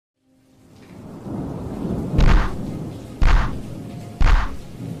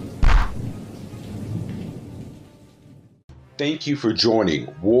Thank you for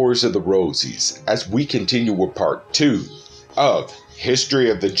joining Wars of the Roses as we continue with part 2 of History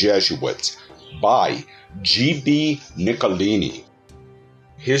of the Jesuits by G.B. Nicolini.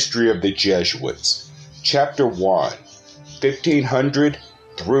 History of the Jesuits, Chapter 1, 1500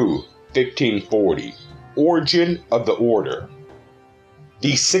 through 1540, Origin of the Order.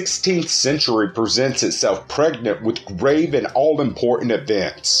 The 16th century presents itself pregnant with grave and all-important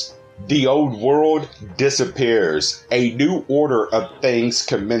events. The old world disappears, a new order of things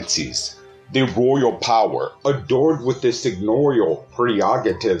commences. The royal power, adored with the signorial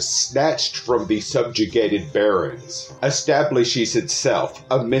prerogatives snatched from the subjugated barons, establishes itself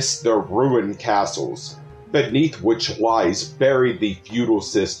amidst their ruined castles, beneath which lies buried the feudal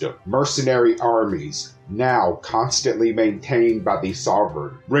system. Mercenary armies, now constantly maintained by the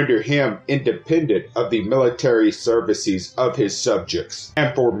sovereign, render him independent of the military services of his subjects,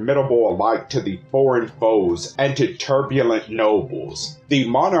 and formidable alike to the foreign foes and to turbulent nobles. The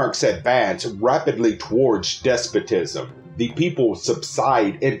monarchs advance rapidly towards despotism. The people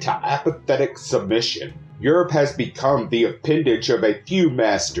subside into apathetic submission. Europe has become the appendage of a few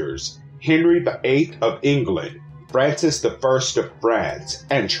masters: Henry VIII of England, Francis I of France,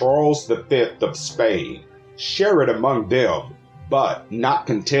 and Charles V of Spain. Share it among them, but not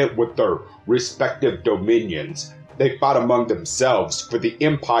content with their respective dominions, they fought among themselves for the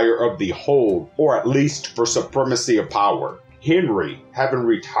empire of the whole, or at least for supremacy of power. Henry, having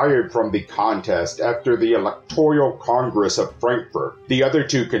retired from the contest after the Electoral Congress of Frankfurt, the other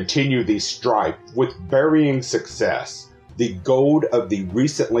two continue the strife with varying success. The gold of the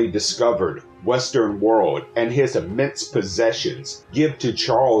recently discovered Western world and his immense possessions give to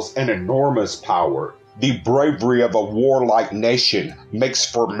Charles an enormous power. The bravery of a warlike nation makes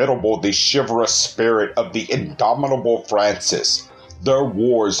formidable the chivalrous spirit of the indomitable Francis. Their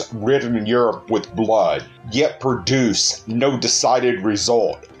wars ridden Europe with blood, yet produce no decided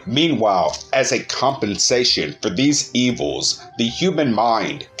result. Meanwhile, as a compensation for these evils, the human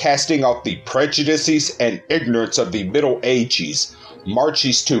mind, casting off the prejudices and ignorance of the Middle Ages,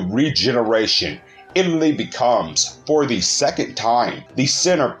 marches to regeneration. Italy becomes, for the second time, the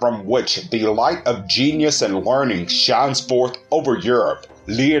center from which the light of genius and learning shines forth over Europe.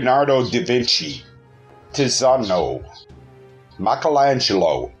 Leonardo da Vinci, Tiziano,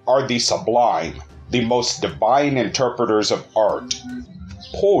 Michelangelo are the sublime, the most divine interpreters of art.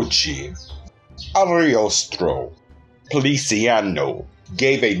 Poggi, Ariosto, Poliziano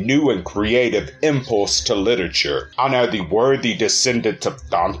gave a new and creative impulse to literature, and are the worthy descendants of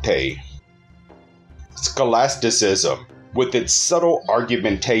Dante. Scholasticism, with its subtle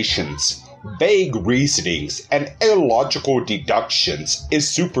argumentations, vague reasonings, and illogical deductions, is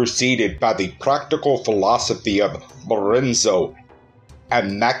superseded by the practical philosophy of Lorenzo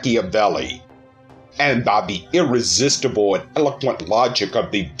and Machiavelli, and by the irresistible and eloquent logic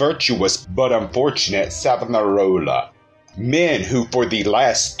of the virtuous but unfortunate Savonarola. Men who for the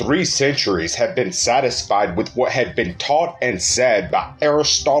last 3 centuries had been satisfied with what had been taught and said by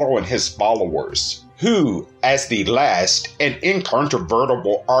Aristotle and his followers, who, as the last and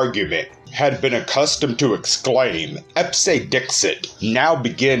incontrovertible argument, had been accustomed to exclaim, "Ipse dixit," now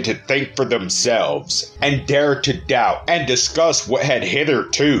began to think for themselves, and dare to doubt and discuss what had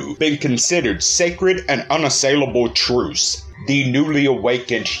hitherto been considered sacred and unassailable truths. The newly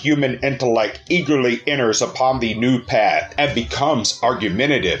awakened human intellect eagerly enters upon the new path and becomes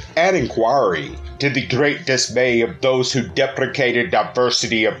argumentative and inquiring, to the great dismay of those who deprecated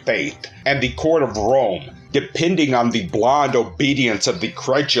diversity of faith, and the court of Rome, depending on the blind obedience of the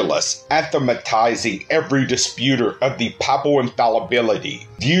credulous, anathematizing every disputer of the papal infallibility,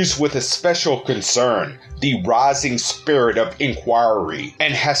 views with especial concern the rising spirit of inquiry,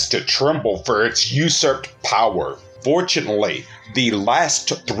 and has to tremble for its usurped power. Fortunately, the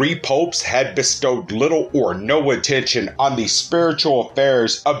last 3 popes had bestowed little or no attention on the spiritual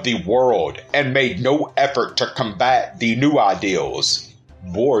affairs of the world, and made no effort to combat the new ideals.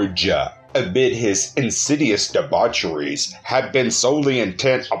 Borgia, amid his insidious debaucheries, had been solely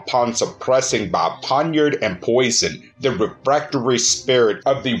intent upon suppressing by poniard and poison the refractory spirit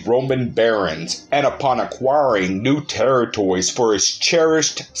of the Roman barons, and upon acquiring new territories for his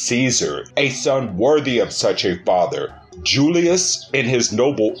cherished Caesar, a son worthy of such a father. Julius, in his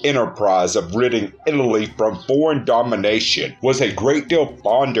noble enterprise of ridding Italy from foreign domination, was a great deal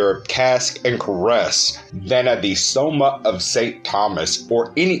fonder of casque and caress than of the Soma of St. Thomas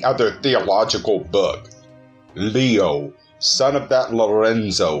or any other theological book. Leo, son of that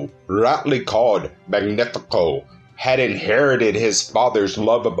Lorenzo, rightly called Magnifico, had inherited his father's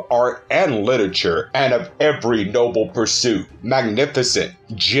love of art and literature and of every noble pursuit. Magnificent,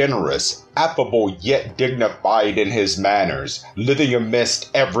 generous, affable yet dignified in his manners, living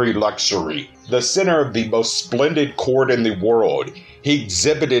amidst every luxury, the center of the most splendid court in the world, he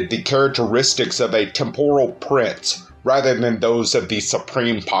exhibited the characteristics of a temporal prince rather than those of the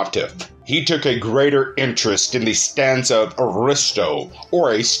supreme pontiff. He took a greater interest in the stanza of Aristo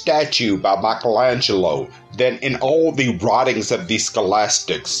or a statue by Michelangelo than in all the writings of the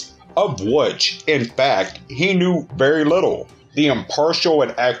scholastics, of which, in fact, he knew very little. The impartial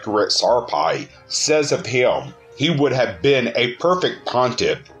and accurate Sarpi says of him, he would have been a perfect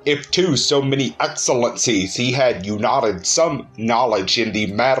pontiff if to so many excellencies he had united some knowledge in the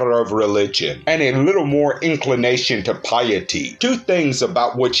matter of religion and a little more inclination to piety, two things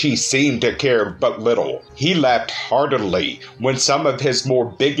about which he seemed to care but little. He laughed heartily when some of his more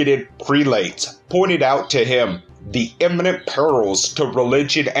bigoted prelates pointed out to him the imminent perils to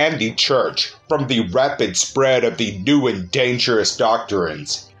religion and the church from the rapid spread of the new and dangerous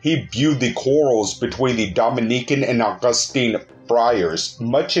doctrines. He viewed the quarrels between the Dominican and Augustine friars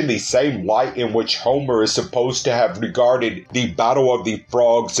much in the same light in which Homer is supposed to have regarded the battle of the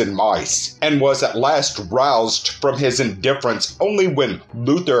frogs and mice, and was at last roused from his indifference only when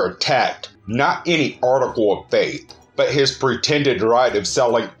Luther attacked, not any article of faith, but his pretended right of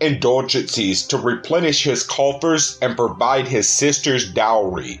selling indulgences to replenish his coffers and provide his sister's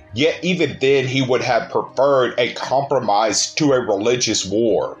dowry. Yet even then he would have preferred a compromise to a religious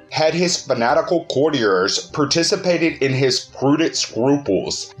war. Had his fanatical courtiers participated in his prudent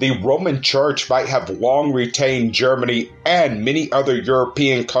scruples, the Roman Church might have long retained Germany and many other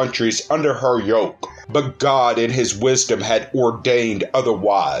European countries under her yoke. But God in his wisdom had ordained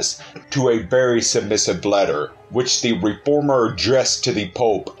otherwise. To a very submissive letter, which the reformer addressed to the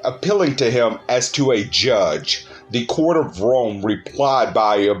Pope, appealing to him as to a judge, the court of Rome replied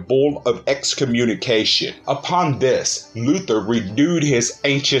by a bull of excommunication. Upon this, Luther renewed his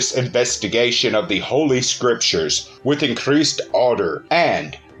anxious investigation of the Holy Scriptures with increased ardor,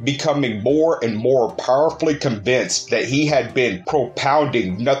 and, becoming more and more powerfully convinced that he had been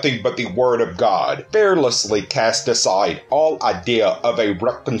propounding nothing but the Word of God, fearlessly cast aside all idea of a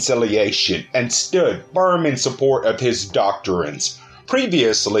reconciliation and stood firm in support of his doctrines.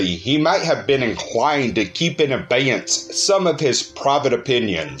 Previously, he might have been inclined to keep in abeyance some of his private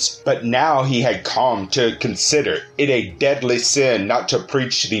opinions, but now he had come to consider it a deadly sin not to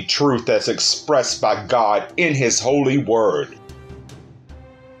preach the truth as expressed by God in his holy word.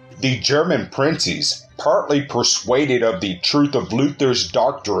 The German princes, partly persuaded of the truth of Luther's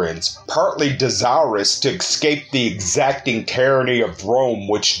doctrines, partly desirous to escape the exacting tyranny of Rome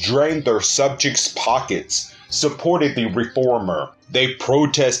which drained their subjects' pockets, supported the reformer. They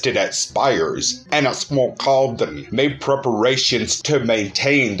protested at Spires and at Smalkalden, made preparations to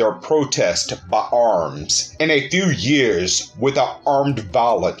maintain their protest by arms. In a few years, without armed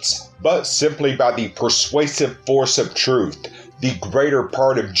violence, but simply by the persuasive force of truth, the greater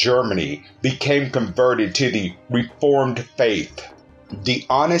part of Germany became converted to the Reformed faith. The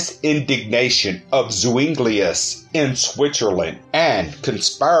honest indignation of Zuinglius in Switzerland, and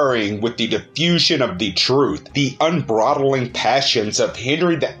conspiring with the diffusion of the truth, the unbridling passions of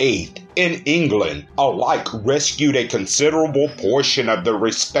Henry VIII in England, alike rescued a considerable portion of the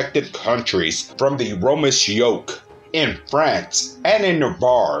respective countries from the Romish yoke. In France and in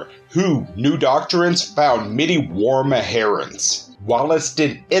Navarre, who new doctrines found many warm adherents, whilst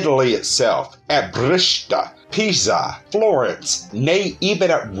in Italy itself, at Brescia, Pisa, Florence, nay even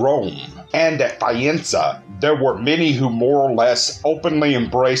at Rome, and at Faenza, there were many who more or less openly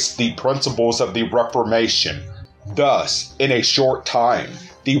embraced the principles of the Reformation. Thus, in a short time,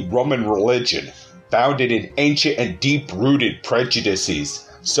 the Roman religion, founded in ancient and deep-rooted prejudices,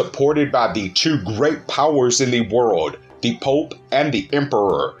 supported by the two great powers in the world, the Pope and the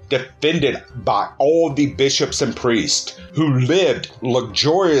Emperor, defended by all the bishops and priests who lived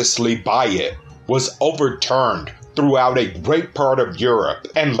luxuriously by it, was overturned throughout a great part of Europe,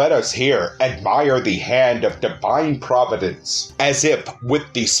 and let us here admire the hand of divine providence, as if with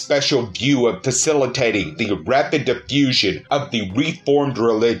the special view of facilitating the rapid diffusion of the reformed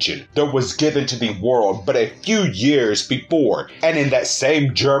religion that was given to the world but a few years before, and in that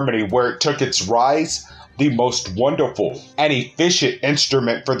same Germany where it took its rise, the most wonderful and efficient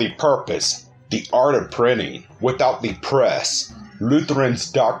instrument for the purpose, the art of printing. Without the press, Lutherans'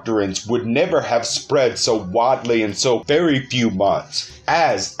 doctrines would never have spread so widely in so very few months.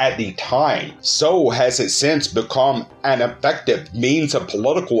 As at the time, so has it since become an effective means of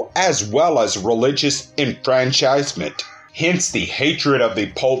political as well as religious enfranchisement. Hence the hatred of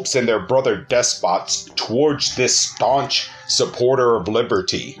the popes and their brother despots towards this staunch supporter of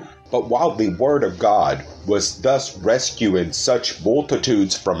liberty. But while the word of God was thus rescuing such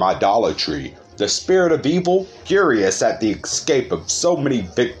multitudes from idolatry, the spirit of evil, furious at the escape of so many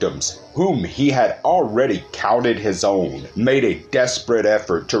victims whom he had already counted his own, made a desperate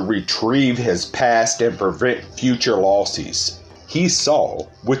effort to retrieve his past and prevent future losses. He saw,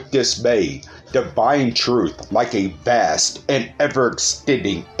 with dismay, divine truth like a vast and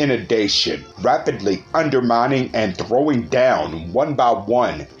ever-extending inundation, rapidly undermining and throwing down, one by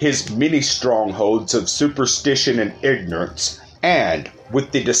one, his many strongholds of superstition and ignorance, and,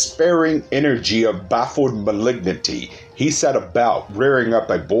 with the despairing energy of baffled malignity, he set about rearing up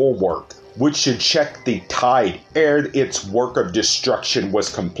a bulwark which should check the tide ere its work of destruction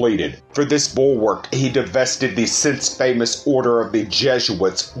was completed. For this bulwark he divested the since-famous order of the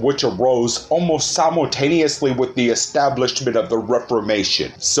Jesuits, which arose almost simultaneously with the establishment of the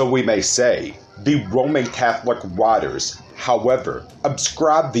Reformation. So we may say, the Roman Catholic writers, however,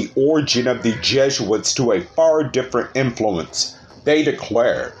 ascribe the origin of the Jesuits to a far different influence. They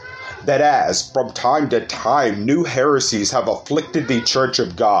declare that as from time to time new heresies have afflicted the Church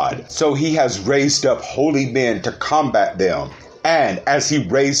of God, so he has raised up holy men to combat them. And as he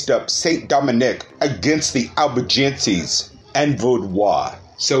raised up Saint Dominic against the Albigenses and Vaudois,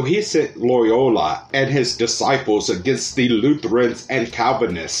 so he sent Loyola and his disciples against the Lutherans and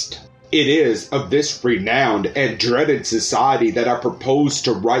Calvinists. It is of this renowned and dreaded society that I propose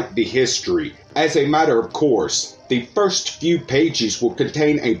to write the history. As a matter of course, the first few pages will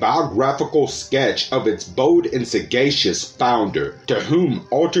contain a biographical sketch of its bold and sagacious founder, to whom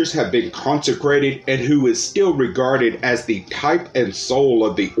altars have been consecrated and who is still regarded as the type and soul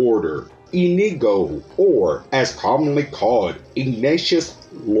of the order. Inigo, or as commonly called, Ignatius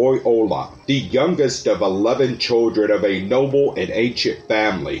Loyola, the youngest of 11 children of a noble and ancient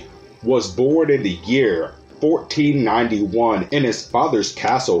family, was born in the year 1491 in his father's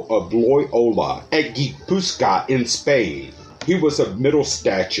castle of Loyola at Guipuscoa in Spain. He was of middle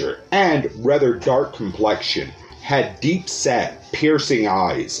stature and rather dark complexion, had deep-set, piercing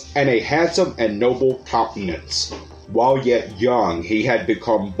eyes, and a handsome and noble countenance. While yet young, he had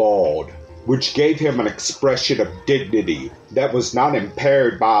become bald, which gave him an expression of dignity that was not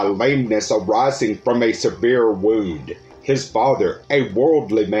impaired by a lameness arising from a severe wound. His father, a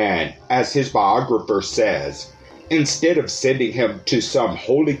worldly man, as his biographer says, instead of sending him to some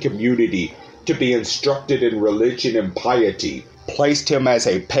holy community to be instructed in religion and piety, placed him as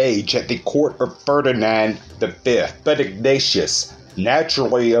a page at the court of Ferdinand V. But Ignatius,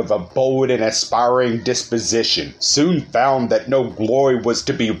 naturally of a bold and aspiring disposition, soon found that no glory was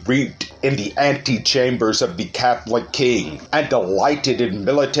to be reaped in the antechambers of the Catholic king, and delighted in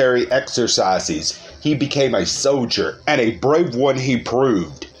military exercises. He became a soldier, and a brave one he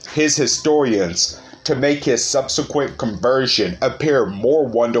proved. His historians, to make his subsequent conversion appear more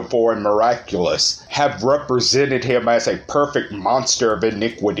wonderful and miraculous, have represented him as a perfect monster of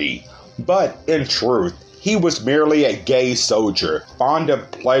iniquity. But, in truth, he was merely a gay soldier, fond of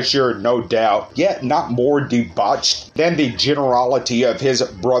pleasure, no doubt, yet not more debauched than the generality of his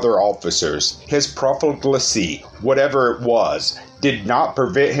brother officers. His profligacy, whatever it was, did not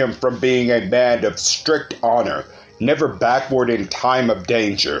prevent him from being a man of strict honor, never backward in time of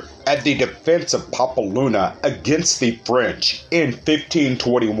danger. At the defense of Pampeluna against the French in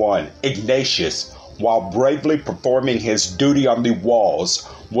 1521, Ignatius, while bravely performing his duty on the walls,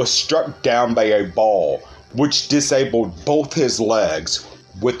 was struck down by a ball, which disabled both his legs.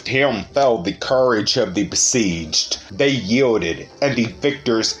 With him fell the courage of the besieged. They yielded, and the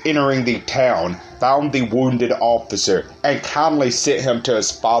victors, entering the town, found the wounded officer and kindly sent him to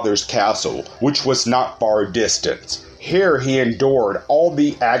his father's castle, which was not far distant. Here he endured all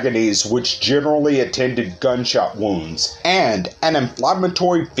the agonies which generally attended gunshot wounds, and an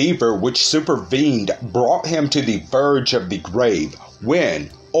inflammatory fever which supervened brought him to the verge of the grave, when,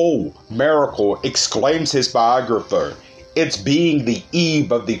 "Oh, miracle!" exclaims his biographer, "it's being the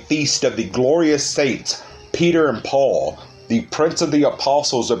eve of the feast of the glorious saints Peter and Paul, the prince of the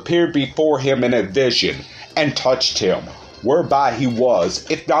apostles appeared before him in a vision, and touched him, whereby he was,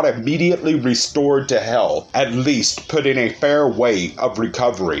 if not immediately restored to health, at least put in a fair way of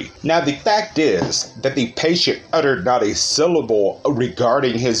recovery." Now the fact is that the patient uttered not a syllable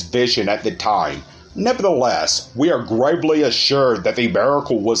regarding his vision at the time. Nevertheless, we are gravely assured that the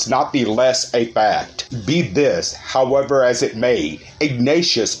miracle was not the less a fact. Be this, however, as it may,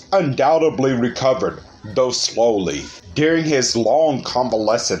 Ignatius undoubtedly recovered, though slowly. During his long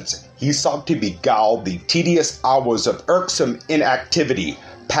convalescence, he sought to beguile the tedious hours of irksome inactivity,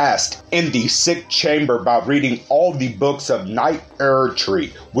 passed in the sick chamber by reading all the books of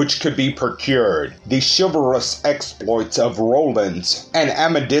knight-errantry which could be procured. The chivalrous exploits of Rolands and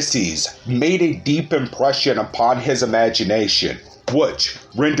Amadises made a deep impression upon his imagination, which,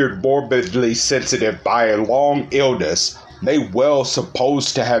 rendered morbidly sensitive by a long illness, may well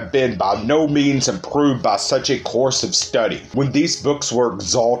supposed to have been by no means improved by such a course of study. When these books were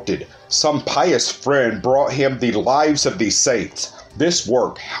exalted, some pious friend brought him the Lives of the Saints. This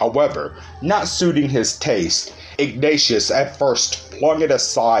work, however, not suiting his taste, Ignatius at first flung it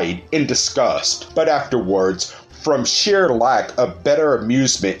aside in disgust, but afterwards, from sheer lack of better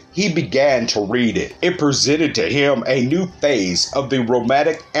amusement, he began to read it. It presented to him a new phase of the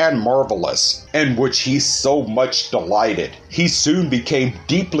romantic and marvelous, in which he so much delighted. He soon became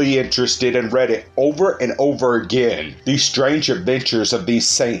deeply interested and read it over and over again. The strange adventures of these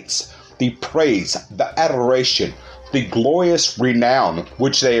saints, the praise, the adoration, the glorious renown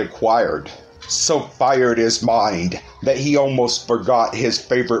which they acquired, so fired his mind that he almost forgot his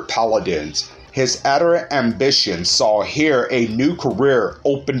favorite paladins. His ardent ambition saw here a new career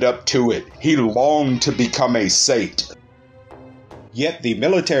opened up to it. He longed to become a saint. Yet the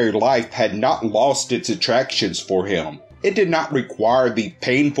military life had not lost its attractions for him. It did not require the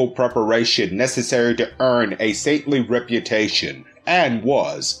painful preparation necessary to earn a saintly reputation, and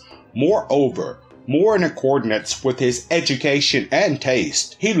was, moreover, more in accordance with his education and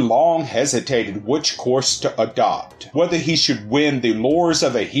taste. He long hesitated which course to adopt, whether he should win the laurels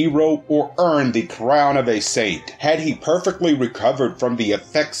of a hero or earn the crown of a saint. Had he perfectly recovered from the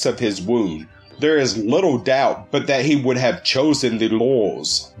effects of his wound, there is little doubt but that he would have chosen the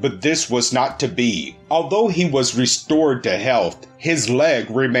laurels. But this was not to be. Although he was restored to health, his leg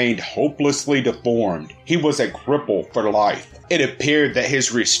remained hopelessly deformed. He was a cripple for life. It appeared that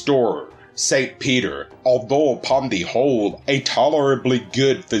his restorer, St. Peter, although upon the whole a tolerably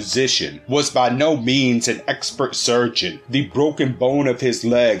good physician, was by no means an expert surgeon. The broken bone of his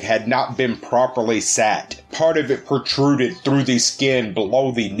leg had not been properly set. Part of it protruded through the skin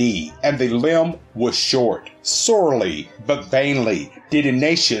below the knee, and the limb was short. Sorely, but vainly, did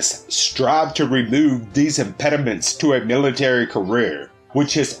Ignatius strive to remove these impediments to a military career,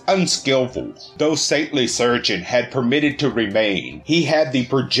 which his unskillful, though saintly surgeon had permitted to remain. He had the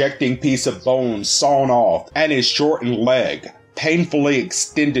projecting piece of bone sawn off, and his shortened leg painfully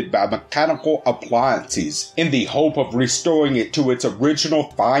extended by mechanical appliances, in the hope of restoring it to its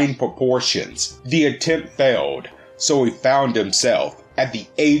original fine proportions. The attempt failed, so he found himself, at the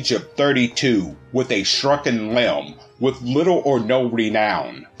age of 32, with a shrunken limb, with little or no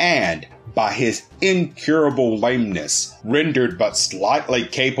renown, and, by his incurable lameness, rendered but slightly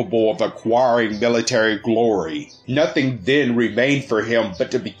capable of acquiring military glory. Nothing then remained for him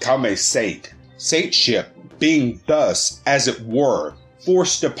but to become a saint. Saintship being thus, as it were,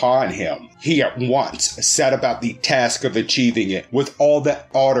 forced upon him, he at once set about the task of achieving it with all that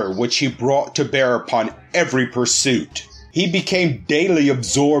ardor which he brought to bear upon every pursuit. He became daily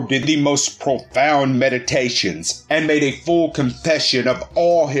absorbed in the most profound meditations, and made a full confession of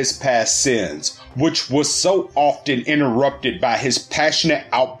all his past sins, which was so often interrupted by his passionate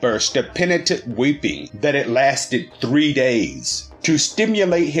outburst of penitent weeping that it lasted 3 days. To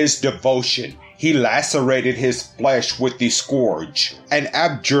stimulate his devotion, he lacerated his flesh with the scourge, and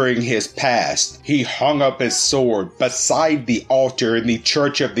abjuring his past, he hung up his sword beside the altar in the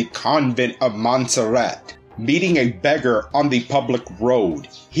church of the convent of Montserrat. Meeting a beggar on the public road,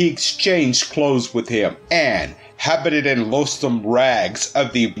 he exchanged clothes with him, and, habited in loathsome rags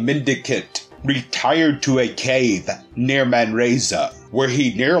of the mendicant, retired to a cave near Manresa, where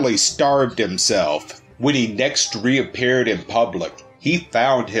he nearly starved himself. When he next reappeared in public, he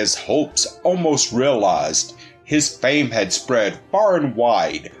found his hopes almost realized. His fame had spread far and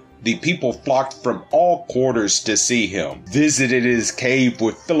wide. The people flocked from all quarters to see him, visited his cave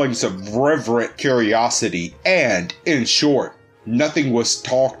with feelings of reverent curiosity, and, in short, nothing was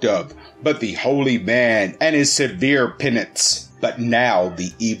talked of but the holy man and his severe penance. But now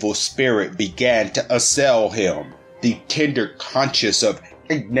the evil spirit began to assail him. The tender conscience of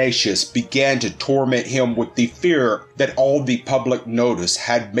Ignatius began to torment him with the fear that all the public notice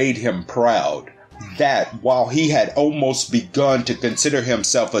had made him proud. That while he had almost begun to consider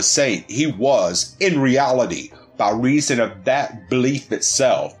himself a saint, he was, in reality, by reason of that belief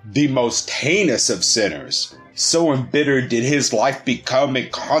itself, the most heinous of sinners. So embittered did his life become in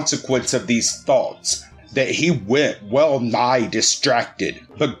consequence of these thoughts, that he went well nigh distracted.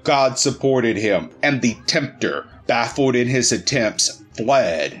 But God supported him, and the tempter, baffled in his attempts,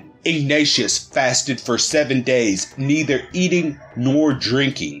 fled. Ignatius fasted for 7 days, neither eating nor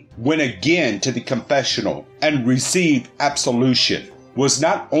drinking, went again to the confessional, and received absolution. was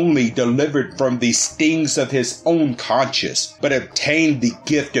not only delivered from the stings of his own conscience, but obtained the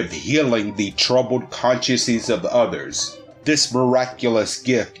gift of healing the troubled consciences of others. This miraculous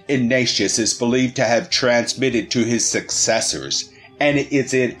gift Ignatius is believed to have transmitted to his successors, and it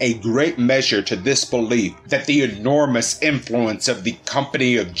is in a great measure to this belief that the enormous influence of the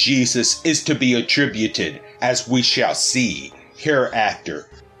company of Jesus is to be attributed, as we shall see hereafter.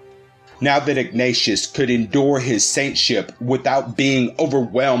 Now that Ignatius could endure his saintship without being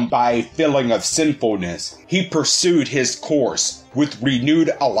overwhelmed by a feeling of sinfulness, he pursued his course with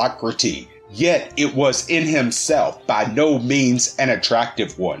renewed alacrity, yet it was in himself by no means an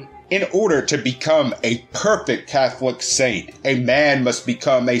attractive one. In order to become a perfect Catholic saint, a man must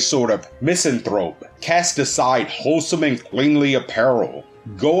become a sort of misanthrope, cast aside wholesome and cleanly apparel,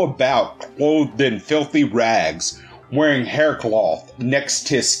 go about clothed in filthy rags, wearing haircloth next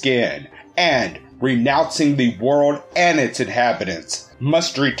his skin, and, renouncing the world and its inhabitants,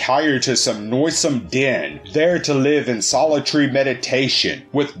 must retire to some noisome den, there to live in solitary meditation,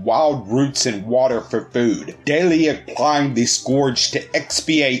 with wild roots and water for food, daily applying the scourge to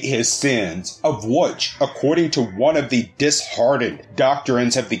expiate his sins, of which, according to one of the disheartened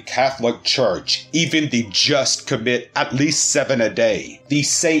doctrines of the Catholic Church, even the just commit at least 7 a day. The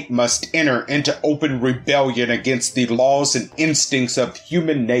saint must enter into open rebellion against the laws and instincts of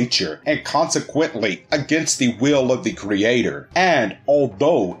human nature, and consequently against the will of the Creator. And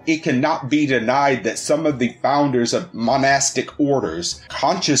although it cannot be denied that some of the founders of monastic orders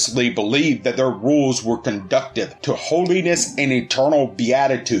consciously believed that their rules were conducive to holiness and eternal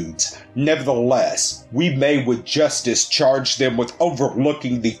beatitudes, nevertheless, we may with justice charge them with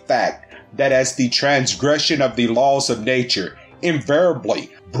overlooking the fact that as the transgression of the laws of nature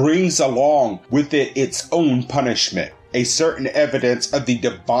invariably brings along with it its own punishment, a certain evidence of the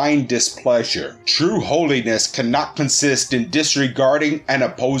divine displeasure, true holiness cannot consist in disregarding and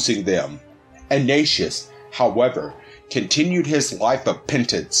opposing them. Ignatius, however, continued his life of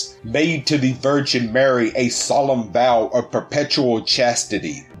penance, made to the Virgin Mary a solemn vow of perpetual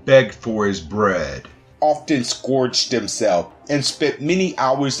chastity, begged for his bread, often scourged himself, and spent many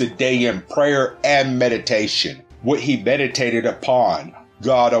hours a day in prayer and meditation. What he meditated upon,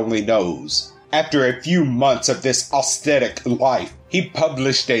 God only knows. After a few months of this ascetic life, he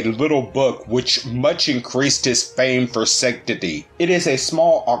published a little book which much increased his fame for sanctity. It is a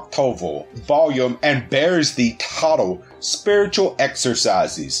small octavo volume and bears the title Spiritual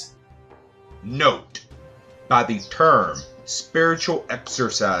Exercises. Note: by the term spiritual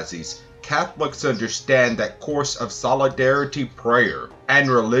exercises, Catholics understand that course of solidarity prayer and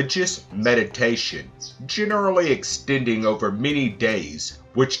religious meditation, generally extending over many days,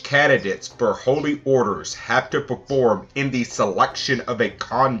 which candidates for holy orders have to perform in the selection of a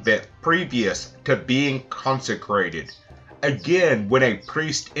convent previous to being consecrated. Again, when a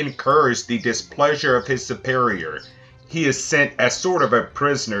priest incurs the displeasure of his superior, he is sent as sort of a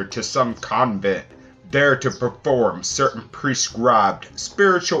prisoner to some convent, there to perform certain prescribed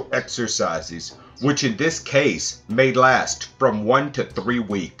spiritual exercises, which in this case may last from 1 to 3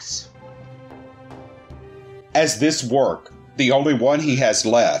 weeks. As this work, the only one he has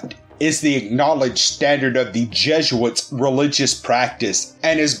left, is the acknowledged standard of the Jesuits' religious practice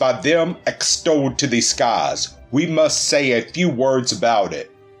and is by them extolled to the skies, we must say a few words about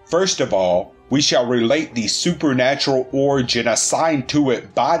it. First of all, we shall relate the supernatural origin assigned to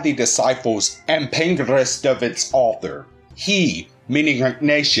it by the disciples and panegyrist of its author. He, meaning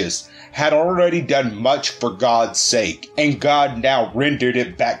Ignatius, had already done much for God's sake, and God now rendered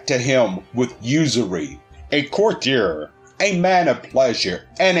it back to him with usury. A courtier, a man of pleasure,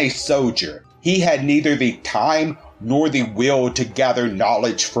 and a soldier, he had neither the time nor the will to gather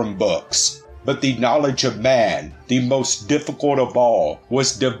knowledge from books. But the knowledge of man, the most difficult of all,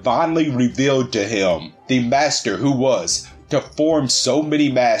 was divinely revealed to him. The master who was to form so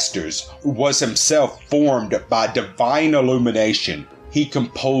many masters was himself formed by divine illumination. He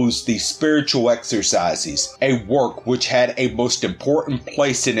composed the spiritual exercises, a work which had a most important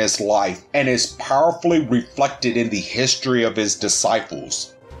place in his life and is powerfully reflected in the history of his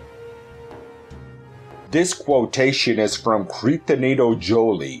disciples. This quotation is from Inigo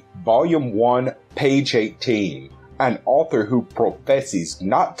Jolie, Volume 1, page 18, an author who professes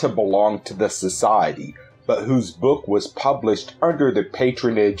not to belong to the society, but whose book was published under the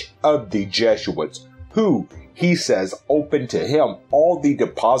patronage of the Jesuits, who, he says, opened to him all the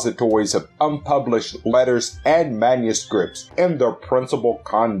depositories of unpublished letters and manuscripts in their principal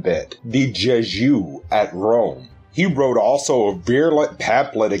convent, the Jesuits at Rome. He wrote also a virulent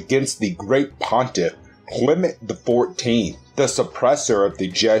pamphlet against the great pontiff, Clement XIV, the suppressor of the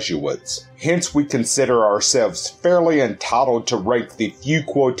Jesuits. Hence we consider ourselves fairly entitled to rank the few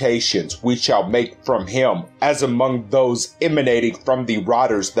quotations we shall make from him as among those emanating from the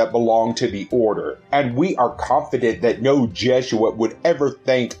writers that belong to the order, and we are confident that no Jesuit would ever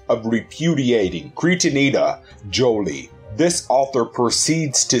think of repudiating Cretinida Joly. This author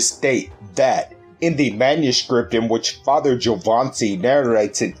proceeds to state that in the manuscript in which Father Giovanni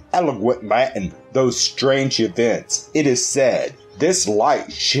narrates in eloquent Latin those strange events, it is said, "This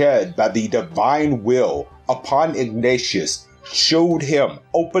light shed by the divine will upon Ignatius showed him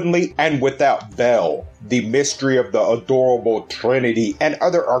openly and without veil the mystery of the adorable Trinity and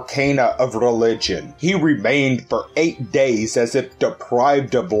other arcana of religion. He remained for 8 days as if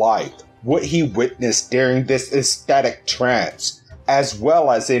deprived of life. What he witnessed during this ecstatic trance, as well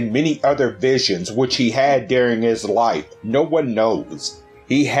as in many other visions which he had during his life, no one knows.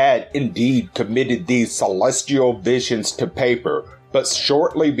 He had indeed committed these celestial visions to paper, but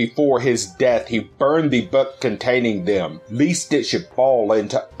shortly before his death he burned the book containing them, lest it should fall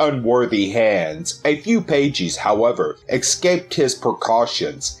into unworthy hands. A few pages, however, escaped his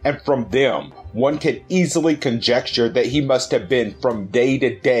precautions, and from them one can easily conjecture that he must have been from day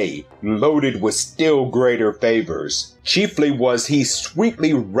to day loaded with still greater favors. Chiefly was he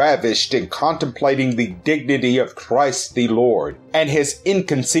sweetly ravished in contemplating the dignity of Christ the Lord, and his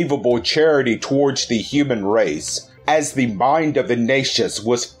inconceivable charity towards the human race. As the mind of Ignatius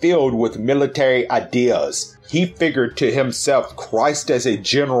was filled with military ideas, he figured to himself Christ as a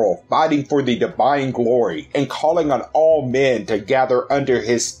general fighting for the divine glory and calling on all men to gather under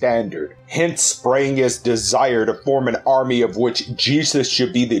his standard. Hence sprang his desire to form an army of which Jesus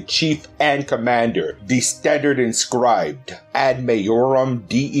should be the chief and commander, the standard inscribed, Ad Majorem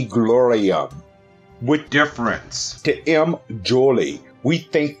Dei Gloriam. With difference to M. Joly, we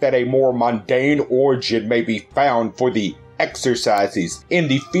think that a more mundane origin may be found for the exercises in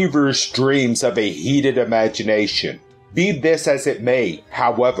the feverish dreams of a heated imagination. Be this as it may,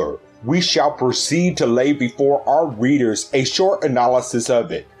 however, we shall proceed to lay before our readers a short analysis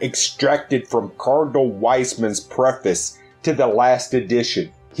of it, extracted from Cardinal Wiseman's preface to the last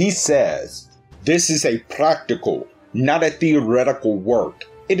edition. He says, "This is a practical, not a theoretical work.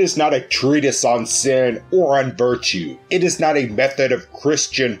 It is not a treatise on sin or on virtue. It is not a method of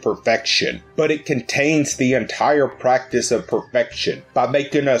Christian perfection, but it contains the entire practice of perfection by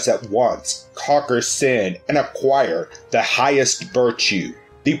making us at once conquer sin and acquire the highest virtue.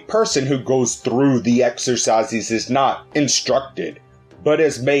 The person who goes through the exercises is not instructed, but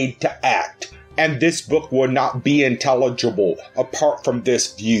is made to act, and this book will not be intelligible apart from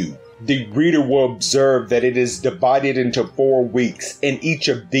this view. The reader will observe that it is divided into 4 weeks, and each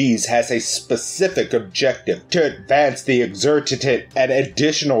of these has a specific objective to advance the exercitant an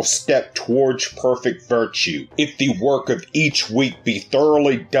additional step towards perfect virtue. If the work of each week be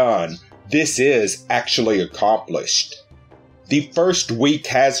thoroughly done, this is actually accomplished. The first week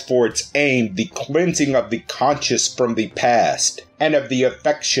has for its aim the cleansing of the conscience from the past, and of the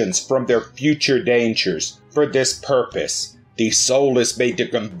affections from their future dangers. For this purpose, the soul is made to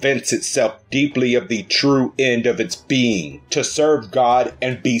convince itself deeply of the true end of its being, to serve God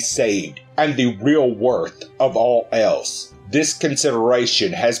and be saved, and the real worth of all else. This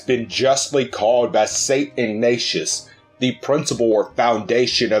consideration has been justly called by St. Ignatius the principle or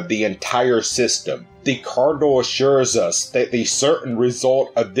foundation of the entire system. The Cardinal assures us that the certain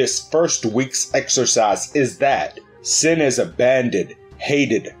result of this first week's exercise is that sin is abandoned,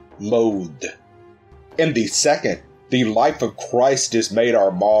 hated, loathed. In the second, the life of Christ is made our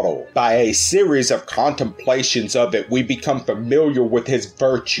model. By a series of contemplations of it, we become familiar with his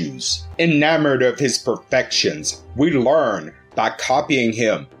virtues, enamored of his perfections. We learn, by copying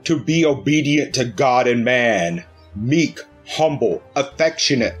him, to be obedient to God and man, meek, humble,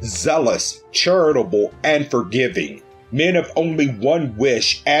 affectionate, zealous, charitable, and forgiving. Men of only one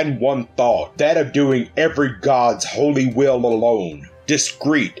wish and one thought, that of doing every God's holy will alone.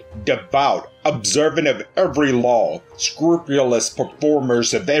 Discreet, devout, observant of every law, scrupulous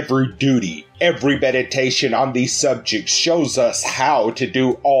performers of every duty. Every meditation on these subjects shows us how to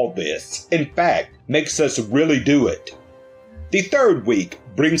do all this. In fact, makes us really do it. The third week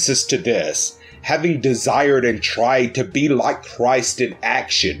brings us to this. Having desired and tried to be like Christ in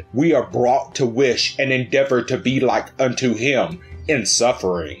action, we are brought to wish and endeavor to be like unto him in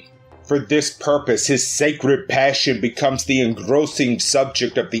suffering. For this purpose, his sacred passion becomes the engrossing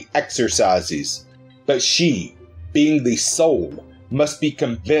subject of the exercises. But she, being the soul, must be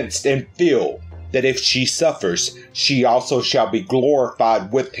convinced and feel that if she suffers, she also shall be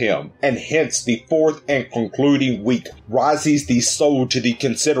glorified with him. And hence the fourth and concluding week rises the soul to the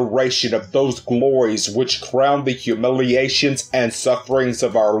consideration of those glories which crown the humiliations and sufferings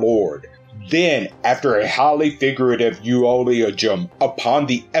of our Lord. Then, after a highly figurative eulogium upon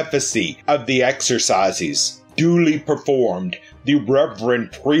the efficacy of the exercises duly performed, the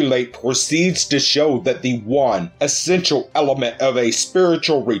reverend prelate proceeds to show that the one essential element of a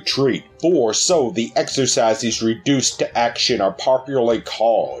spiritual retreat, for so the exercises reduced to action are popularly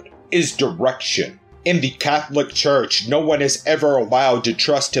called, is direction. In the Catholic Church, no one is ever allowed to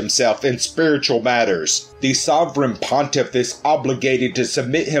trust himself in spiritual matters. The sovereign pontiff is obligated to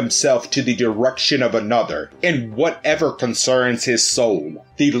submit himself to the direction of another in whatever concerns his soul.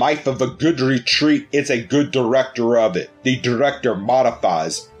 The life of a good retreat is a good director of it. The director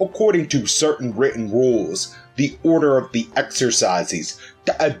modifies, according to certain written rules, the order of the exercises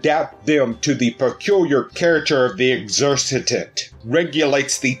to adapt them to the peculiar character of the exercitant,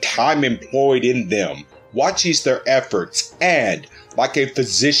 regulates the time employed in them, watches their efforts, and, like a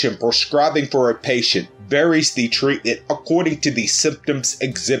physician prescribing for a patient, varies the treatment according to the symptoms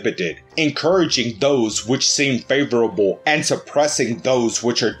exhibited, encouraging those which seem favorable and suppressing those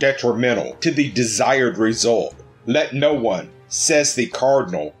which are detrimental to the desired result. Let no one, says the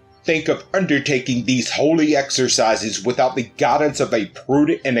Cardinal, think of undertaking these holy exercises without the guidance of a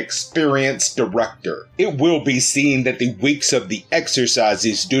prudent and experienced director. It will be seen that the weeks of the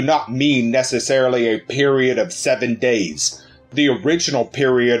exercises do not mean necessarily a period of 7 days. The original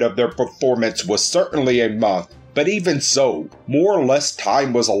period of their performance was certainly a month, but even so, more or less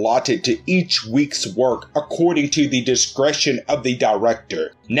time was allotted to each week's work according to the discretion of the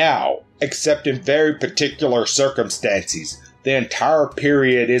director. Now, except in very particular circumstances, the entire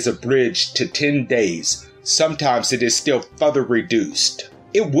period is abridged to 10 days. Sometimes it is still further reduced.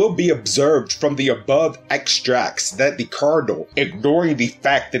 It will be observed from the above extracts that the Cardinal, ignoring the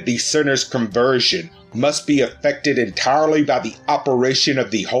fact that the sinner's conversion must be effected entirely by the operation of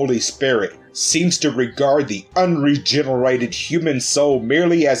the Holy Spirit, seems to regard the unregenerated human soul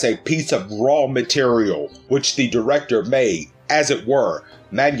merely as a piece of raw material, which the director may, as it were,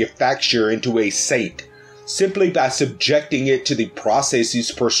 manufacture into a saint, simply by subjecting it to the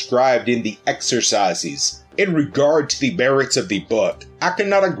processes prescribed in the exercises. In regard to the merits of the book, I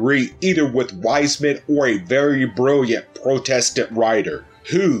cannot agree either with Wiseman or a very brilliant Protestant writer,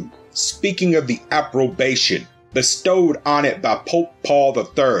 who, speaking of the approbation bestowed on it by Pope Paul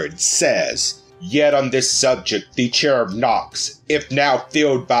III, says, "Yet on this subject the chair of Knox, if now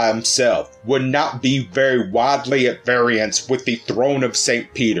filled by himself, would not be very widely at variance with the throne of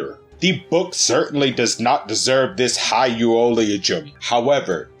St. Peter." The book certainly does not deserve this high eulogium.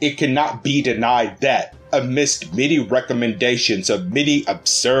 However, it cannot be denied that, amidst many recommendations of many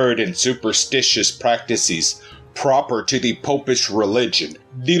absurd and superstitious practices proper to the popish religion,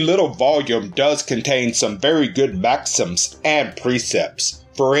 the little volume does contain some very good maxims and precepts.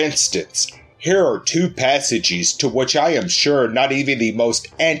 For instance, here are 2 passages to which I am sure not even the most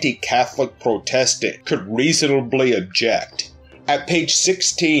anti-Catholic Protestant could reasonably object. At page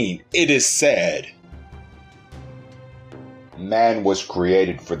 16, it is said, "Man was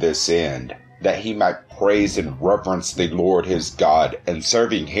created for this end, that he might praise and reverence the Lord his God, and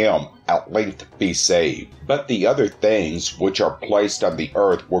serving him at length be saved. But the other things which are placed on the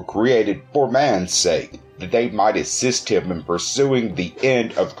earth were created for man's sake, that they might assist him in pursuing the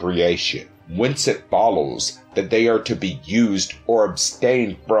end of creation. Whence it follows that they are to be used or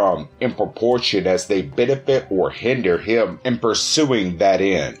abstained from in proportion as they benefit or hinder him in pursuing that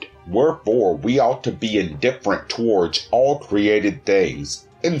end. Wherefore we ought to be indifferent towards all created things,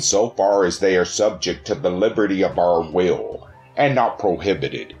 in so far as they are subject to the liberty of our will, and not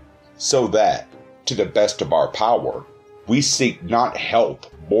prohibited, so that, to the best of our power, we seek not health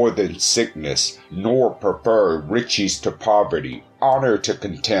more than sickness, nor prefer riches to poverty, honor to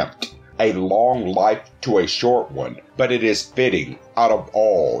contempt, a long life to a short one, but it is fitting, out of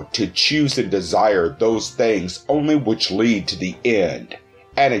all, to choose and desire those things only which lead to the end."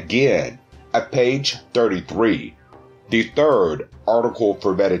 And again, at page 33, the third article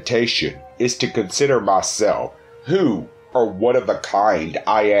for meditation is to consider myself, who or what of a kind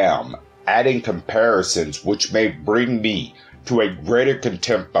I am, adding comparisons which may bring me to a greater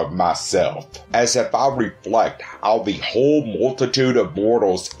contempt of myself, as if I reflect how the whole multitude of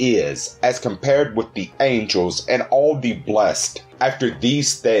mortals is, as compared with the angels and all the blessed. After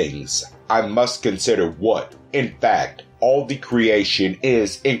these things, I must consider what, in fact, all the creation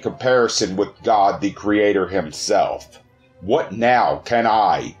is in comparison with God the Creator himself. What now can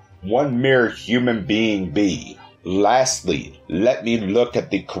I, one mere human being, be, Lastly, let me look at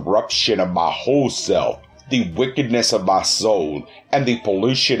the corruption of my whole self, the wickedness of my soul, and the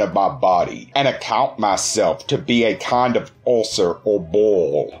pollution of my body, and account myself to be a kind of ulcer or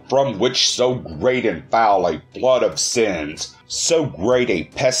boil, from which so great and foul a flood of sins, so great a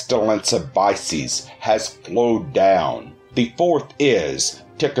pestilence of vices, has flowed down. The fourth is,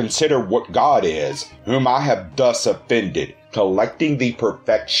 to consider what God is, whom I have thus offended, collecting the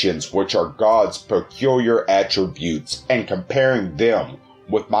perfections which are God's peculiar attributes, and comparing them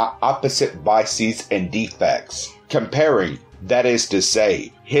with my opposite vices and defects, comparing, that is to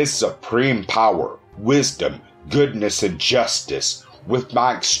say, his supreme power, wisdom, goodness, and justice, with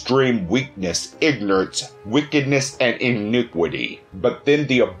my extreme weakness, ignorance, wickedness, and iniquity. But then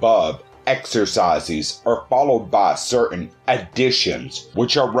the above exercises are followed by certain additions,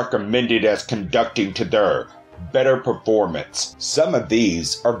 which are recommended as conducting to their better performance. Some of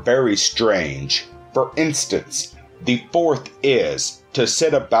these are very strange. For instance, the fourth is to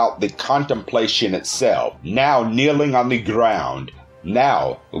set about the contemplation itself, now kneeling on the ground,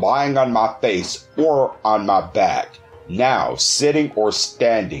 now lying on my face or on my back, now sitting or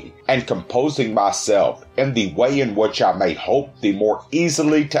standing, and composing myself in the way in which I may hope the more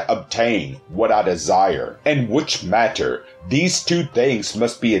easily to obtain what I desire. In which matter, these two things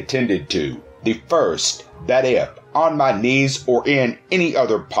must be attended to. The first, that if, on my knees or in any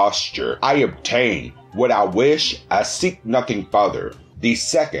other posture, I obtain what I wish, I seek nothing further. The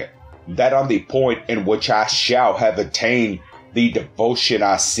second, that on the point in which I shall have attained the devotion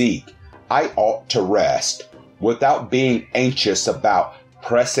I seek, I ought to rest, without being anxious about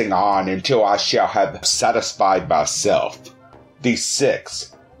pressing on until I shall have satisfied myself. The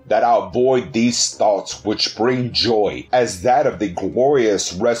sixth, that I avoid these thoughts which bring joy, as that of the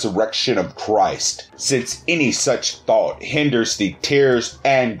glorious resurrection of Christ, since any such thought hinders the tears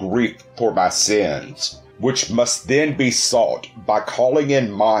and grief for my sins, which must then be sought by calling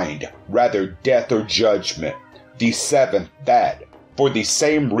in mind rather death or judgment. The seventh, that, for the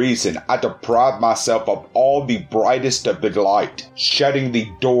same reason, I deprive myself of all the brightest of the light, shutting the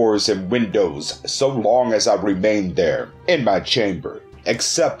doors and windows so long as I remain there, in my chamber,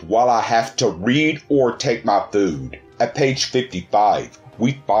 except while I have to read or take my food. At page 55,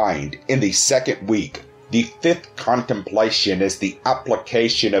 we find, in the second week, the fifth contemplation is the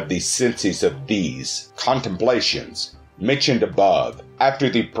application of the senses of these contemplations mentioned above, after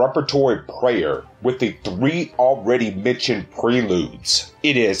the preparatory prayer with the three already mentioned preludes.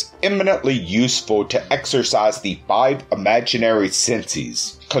 It is eminently useful to exercise the 5 imaginary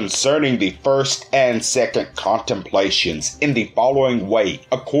senses concerning the first and second contemplations in the following way,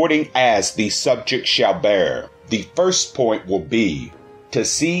 according as the subject shall bear. The first point will be to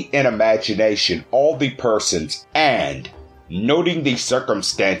see in imagination all the persons, and, noting the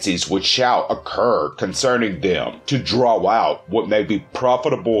circumstances which shall occur concerning them, to draw out what may be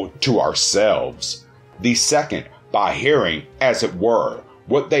profitable to ourselves. The second, by hearing, as it were,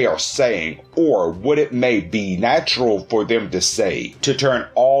 what they are saying, or what it may be natural for them to say, to turn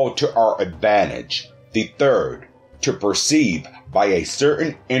all to our advantage. The third, to perceive by a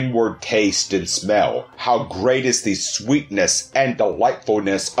certain inward taste and smell how great is the sweetness and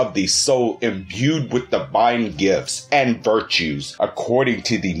delightfulness of the soul imbued with divine gifts and virtues according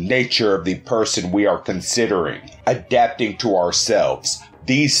to the nature of the person we are considering, adapting to ourselves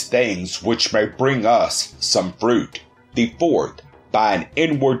these things which may bring us some fruit. The fourth, by an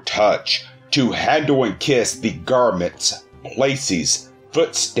inward touch, to handle and kiss the garments, places,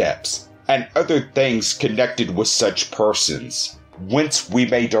 footsteps, and other things connected with such persons, whence we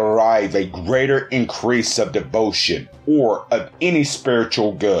may derive a greater increase of devotion or of any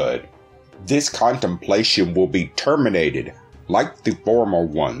spiritual good. This contemplation will be terminated, like the former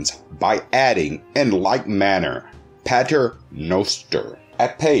ones, by adding, in like manner, Pater Noster.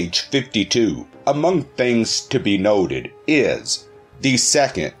 At page 52, among things to be noted is the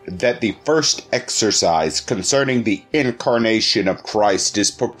second, that the first exercise concerning the incarnation of Christ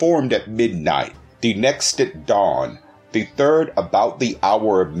is performed at midnight, the next at dawn, the third about the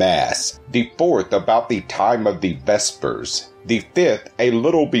hour of Mass, the fourth about the time of the Vespers, the fifth a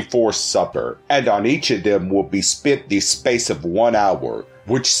little before supper, and on each of them will be spent the space of 1 hour,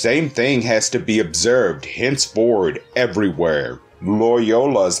 which same thing has to be observed henceforward everywhere.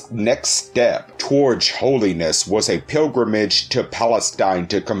 Loyola's next step towards holiness was a pilgrimage to Palestine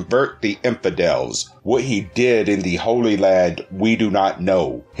to convert the infidels. What he did in the Holy Land we do not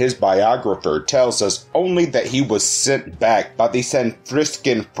know. His biographer tells us only that he was sent back by the San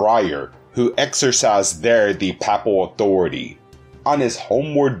Franciscan friar who exercised there the papal authority. On his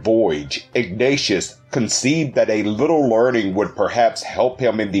homeward voyage, Ignatius conceived that a little learning would perhaps help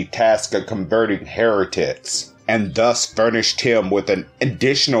him in the task of converting heretics, and thus furnished him with an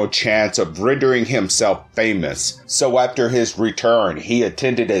additional chance of rendering himself famous. So after his return, he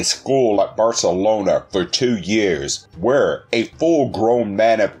attended a school at Barcelona for 2 years, where, a full-grown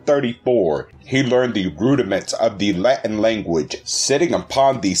man of 34, he learned the rudiments of the Latin language, sitting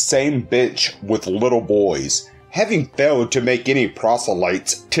upon the same bench with little boys. Having failed to make any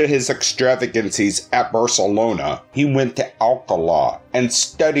proselytes to his extravagancies at Barcelona, he went to Alcalá and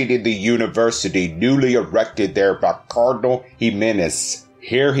studied in the university newly erected there by Cardinal Jimenez.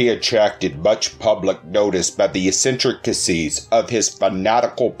 Here he attracted much public notice by the eccentricities of his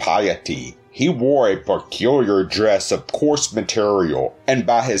fanatical piety. He wore a peculiar dress of coarse material, and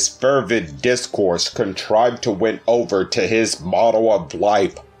by his fervid discourse contrived to win over to his motto of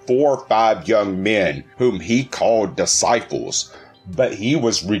life 4 or 5 young men whom he called disciples. But he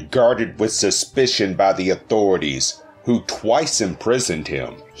was regarded with suspicion by the authorities, who twice imprisoned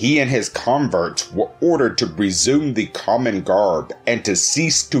him. He and his converts were ordered to resume the common garb and to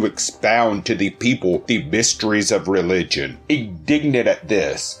cease to expound to the people the mysteries of religion. Indignant at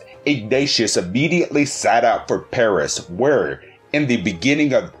this, Ignatius immediately set out for Paris, where, in the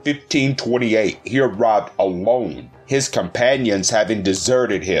beginning of 1528, he arrived alone, his companions having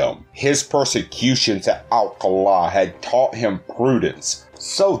deserted him. His persecutions at Alcalá had taught him prudence,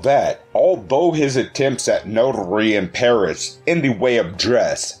 so that, although his attempts at notary in Paris, in the way of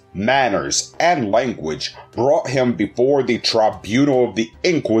dress, manners, and language, brought him before the tribunal of the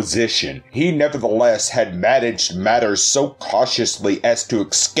Inquisition, he nevertheless had managed matters so cautiously as to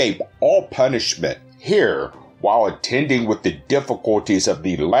escape all punishment. Here, while attending with the difficulties of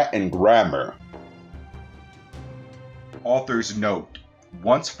the Latin grammar. Author's note: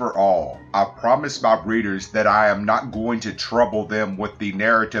 once for all, I promise my readers that I am not going to trouble them with the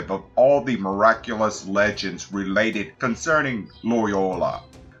narrative of all the miraculous legends related concerning Loyola.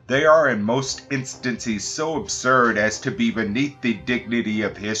 They are in most instances so absurd as to be beneath the dignity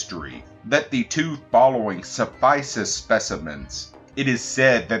of history. Let the 2 following suffice as specimens. It is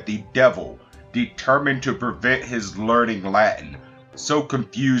said that the devil, determined to prevent his learning Latin, so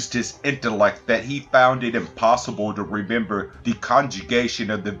confused his intellect that he found it impossible to remember the conjugation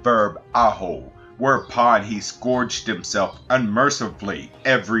of the verb aho, whereupon he scourged himself unmercifully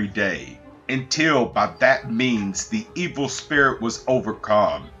every day, until by that means the evil spirit was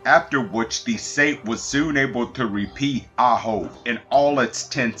overcome, after which the saint was soon able to repeat aho in all its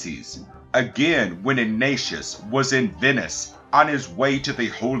tenses. Again, when Ignatius was in Venice, on his way to the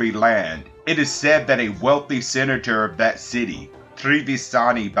Holy Land, it is said that a wealthy senator of that city,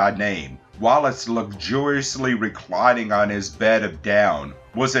 Trevisani by name, whilst luxuriously reclining on his bed of down,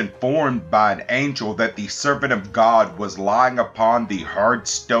 was informed by an angel that the servant of God was lying upon the hard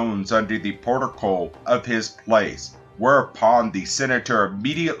stones under the portico of his place, whereupon the senator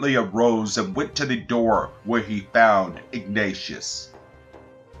immediately arose and went to the door, where he found Ignatius.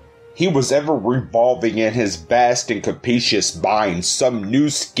 He was ever revolving in his vast and capacious mind some new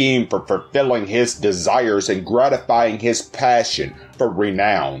scheme for fulfilling his desires and gratifying his passion for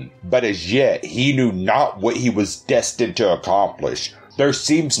renown. But as yet he knew not what he was destined to accomplish. There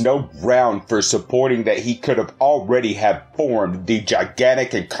seems no ground for supporting that he could have already have formed the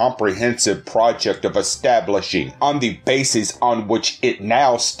gigantic and comprehensive project of establishing, on the basis on which it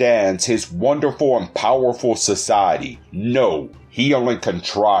now stands, his wonderful and powerful society. No. He only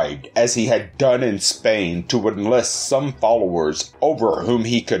contrived, as he had done in Spain, to enlist some followers over whom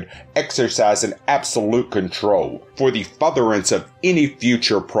he could exercise an absolute control for the furtherance of any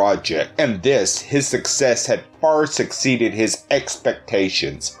future project, and this, his success had far exceeded his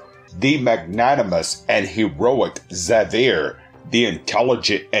expectations. The magnanimous and heroic Xavier, the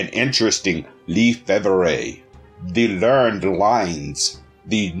intelligent and interesting Lefebvre, the learned Lines,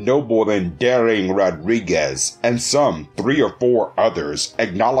 the noble and daring Rodriguez, and some 3 or 4 others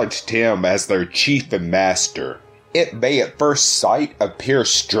acknowledged him as their chief and master. It may at first sight appear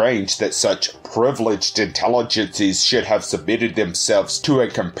strange that such privileged intelligences should have submitted themselves to a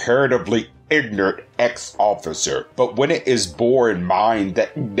comparatively ignorant ex-officer, but when it is borne in mind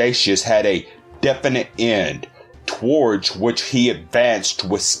that Ignatius had a definite end, towards which he advanced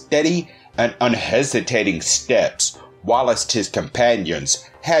with steady and unhesitating steps, whilst his companions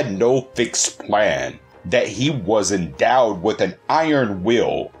had no fixed plan, that he was endowed with an iron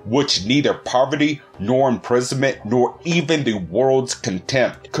will, which neither poverty, nor imprisonment, nor even the world's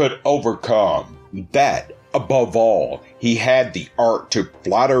contempt could overcome, that, above all, he had the art to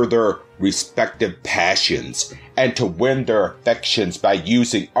flatter their respective passions, and to win their affections by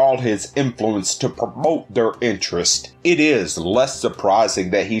using all his influence to promote their interest, it is less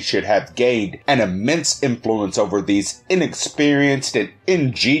surprising that he should have gained an immense influence over these inexperienced and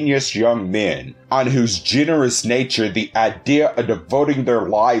ingenious young men, on whose generous nature the idea of devoting their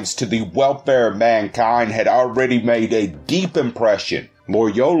lives to the welfare of mankind had already made a deep impression.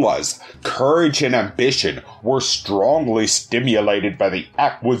 Loyola's courage and ambition were strongly stimulated by the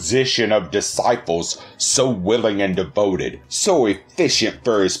acquisition of disciples so willing and devoted, so efficient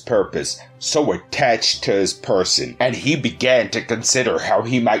for his purpose, so attached to his person, and he began to consider how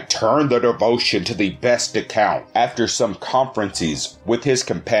he might turn their devotion to the best account. After some conferences with his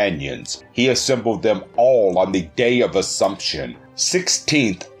companions, he assembled them all on the day of Assumption,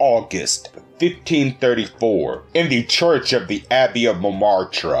 16th August, 1534, in the church of the Abbey of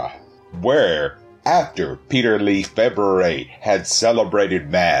Montmartre, where, after Peter Lefebvre had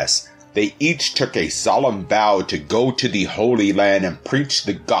celebrated Mass, they each took a solemn vow to go to the Holy Land and preach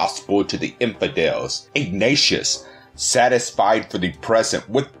the gospel to the infidels. Ignatius, satisfied for the present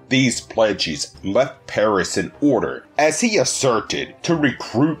with these pledges, left Paris in order, as he asserted, to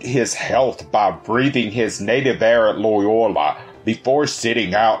recruit his health by breathing his native air at Loyola before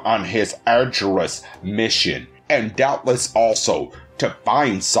setting out on his arduous mission, and doubtless also to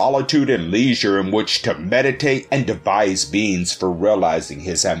find solitude and leisure in which to meditate and devise means for realizing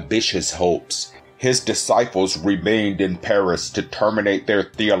his ambitious hopes. His disciples remained in Paris to terminate their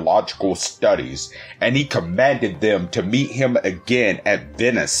theological studies, and he commanded them to meet him again at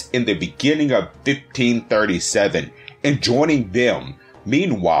Venice in the beginning of 1537, enjoining them,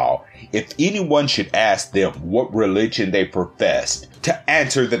 meanwhile, if anyone should ask them what religion they professed, to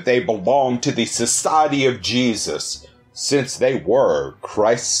answer that they belonged to the Society of Jesus, since they were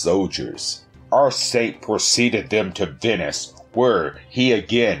Christ's soldiers. Our saint preceded them to Venice, where he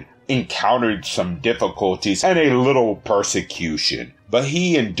again encountered some difficulties and a little persecution, but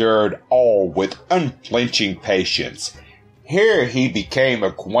he endured all with unflinching patience. Here he became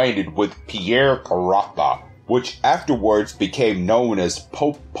acquainted with Pierre Carafa, which afterwards became known as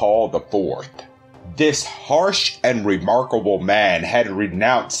Pope Paul IV. This harsh and remarkable man had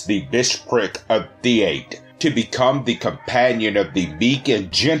renounced the bishopric of Theate to become the companion of the meek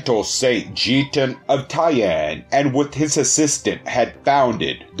and gentle Saint Giton of Tyane, and with his assistant had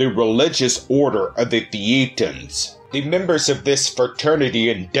founded the religious order of the Theatans. The members of this fraternity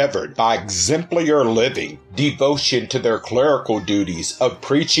endeavored, by exemplary living, devotion to their clerical duties of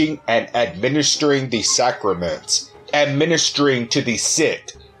preaching and administering the sacraments, administering to the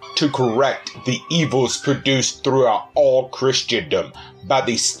sick, to correct the evils produced throughout all Christendom by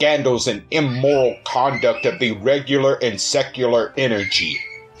the scandals and immoral conduct of the regular and secular energy.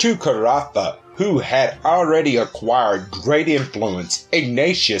 To Carafa, who had already acquired great influence,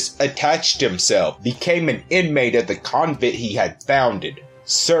 Ignatius attached himself, became an inmate of the convent he had founded,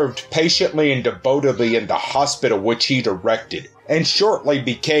 served patiently and devotedly in the hospital which he directed, and shortly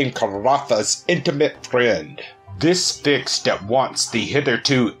became Carafa's intimate friend. This fixed at once the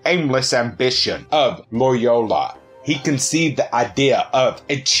hitherto aimless ambition of Loyola. He conceived the idea of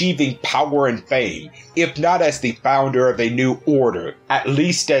achieving power and fame, if not as the founder of a new order, at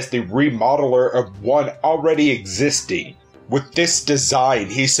least as the remodeler of one already existing. With this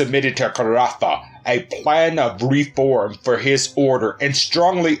design, he submitted to Carafa a plan of reform for his order and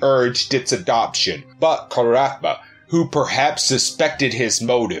strongly urged its adoption. But Carafa, who perhaps suspected his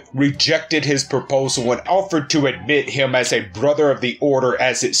motive, rejected his proposal and offered to admit him as a brother of the order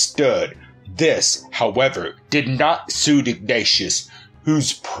as it stood. This, however, did not suit Ignatius,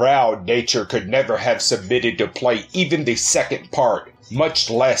 whose proud nature could never have submitted to play even the second part, much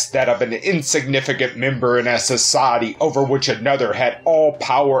less that of an insignificant member in a society over which another had all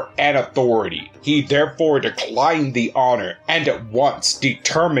power and authority. He therefore declined the honor, and at once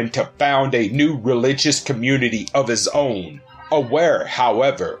determined to found a new religious community of his own. Aware,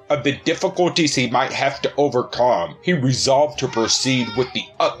 however, of the difficulties he might have to overcome, he resolved to proceed with the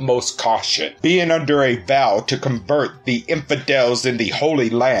utmost caution. Being under a vow to convert the infidels in the Holy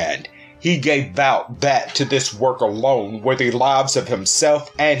Land, he gave out that to this work alone were the lives of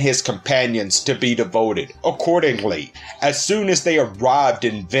himself and his companions to be devoted. Accordingly, as soon as they arrived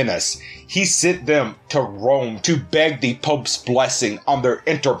in Venice, he sent them to Rome to beg the Pope's blessing on their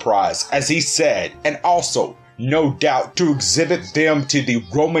enterprise, as he said, and also, no doubt, to exhibit them to the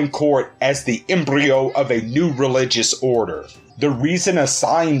Roman court as the embryo of a new religious order. The reason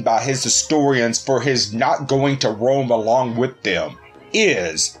assigned by his historians for his not going to Rome along with them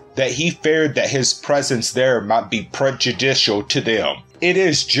is that he feared that his presence there might be prejudicial to them. it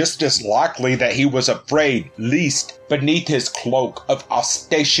is just as likely that he was afraid, lest, beneath his cloak of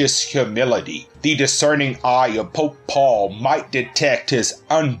ostentatious humility, the discerning eye of Pope Paul might detect his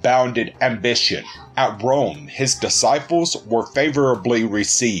unbounded ambition. At Rome, his disciples were favorably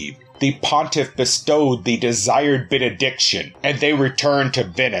received. The pontiff bestowed the desired benediction, and they returned to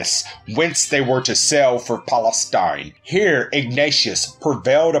Venice, whence they were to sail for Palestine. Here Ignatius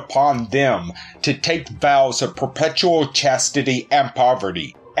prevailed upon them to take vows of perpetual chastity and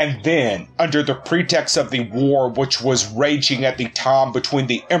poverty. And then, under the pretext of the war which was raging at the time between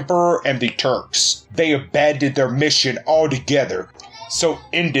the emperor and the Turks, they abandoned their mission altogether. So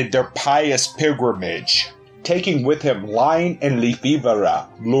ended their pious pilgrimage. Taking with him Line and Lefevre,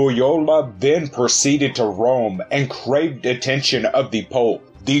 Loyola then proceeded to Rome and craved attention of the Pope.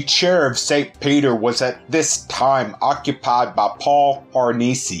 The chair of St. Peter was at this time occupied by Paul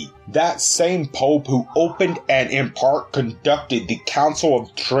Farnese, that same Pope who opened and in part conducted the Council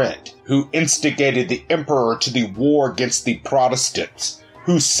of Trent, who instigated the Emperor to the war against the Protestants,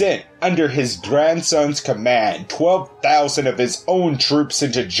 who sent, under his grandson's command, 12,000 of his own troops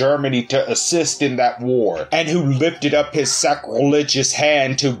into Germany to assist in that war, and who lifted up his sacrilegious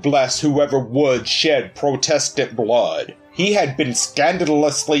hand to bless whoever would shed Protestant blood. He had been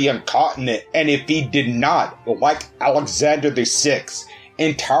scandalously incontinent, and if he did not, like Alexander VI,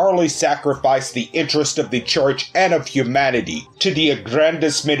 entirely sacrifice the interest of the Church and of humanity to the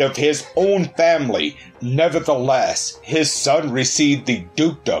aggrandizement of his own family, nevertheless, his son received the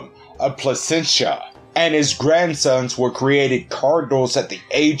dukedom of Placentia, and his grandsons were created cardinals at the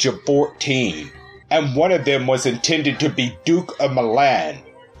age of 14, and one of them was intended to be Duke of Milan.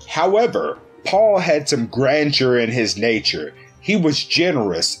 However, Paul had some grandeur in his nature. He was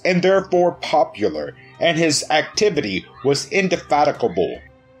generous and therefore popular, and his activity was indefatigable.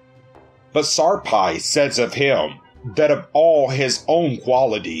 But Sarpi says of him that of all his own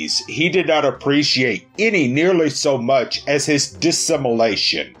qualities, he did not appreciate any nearly so much as his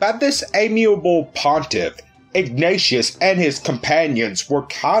dissimulation. By this amiable pontiff, Ignatius and his companions were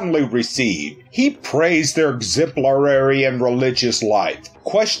kindly received. He praised their exemplary and religious life,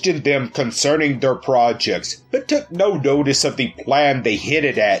 questioned them concerning their projects, but took no notice of the plan they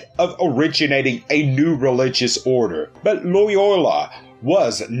hinted at of originating a new religious order. But Loyola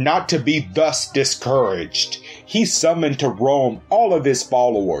was not to be thus discouraged. He summoned to Rome all of his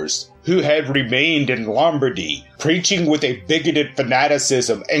followers, who had remained in Lombardy, preaching with a bigoted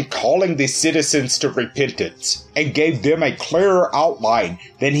fanaticism and calling the citizens to repentance, and gave them a clearer outline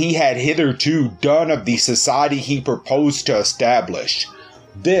than he had hitherto done of the society he proposed to establish.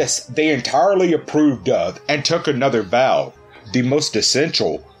 This they entirely approved of, and took another vow, the most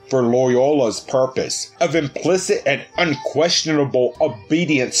essential for Loyola's purpose, of implicit and unquestionable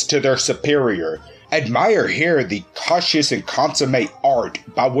obedience to their superior. Admire here the cautious and consummate art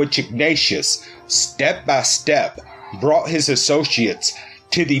by which Ignatius, step by step, brought his associates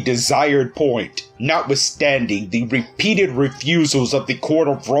to the desired point, notwithstanding the repeated refusals of the court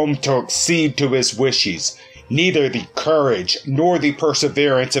of Rome to accede to his wishes. Neither the courage nor the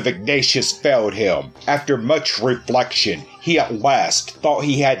perseverance of Ignatius failed him. After much reflection, he at last thought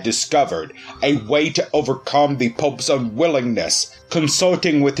he had discovered a way to overcome the Pope's unwillingness.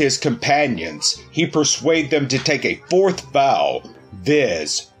 Consulting with his companions, he persuaded them to take a fourth vow,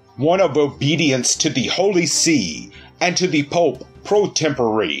 viz., one of obedience to the Holy See and to the Pope pro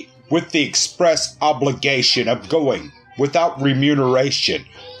tempore, with the express obligation of going without remuneration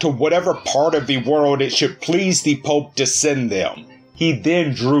to whatever part of the world it should please the Pope to send them. He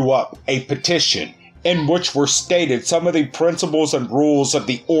then drew up a petition in which were stated some of the principles and rules of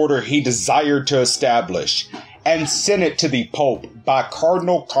the order he desired to establish, and sent it to the Pope by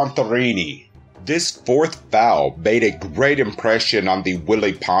Cardinal Contarini. This fourth vow made a great impression on the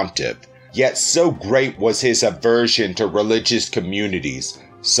wily pontiff, yet so great was his aversion to religious communities,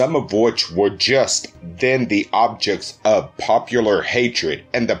 some of which were just then the objects of popular hatred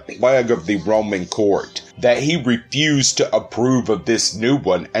and the plague of the Roman court, that he refused to approve of this new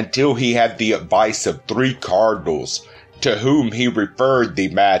one until he had the advice of 3 cardinals, to whom he referred the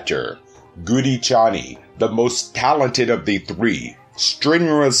matter. Guidicciani, the most talented of the 3,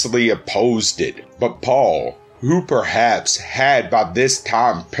 strenuously opposed it, but Paul, who perhaps had by this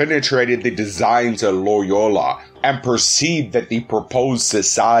time penetrated the designs of Loyola, and perceived that the proposed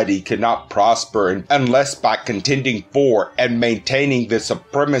society could not prosper unless by contending for and maintaining the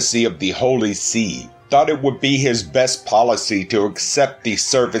supremacy of the Holy See, thought it would be his best policy to accept the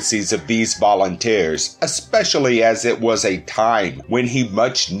services of these volunteers, especially as it was a time when he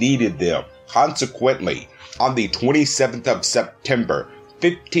much needed them. Consequently, on the 27th of September,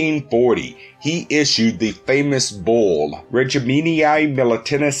 1540, he issued the famous bull Regimenii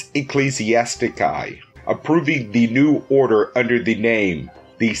Militinis Ecclesiastici, approving the new order under the name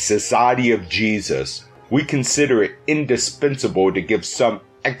the Society of Jesus. We consider it indispensable to give some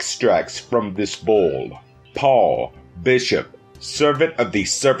extracts from this bull. Paul, Bishop, servant of the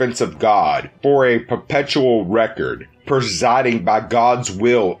servants of God, for a perpetual record, presiding by God's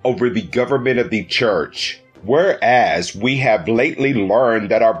will over the government of the Church. Whereas we have lately learned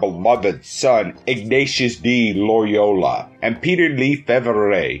that our beloved son Ignatius D. Loyola, and Peter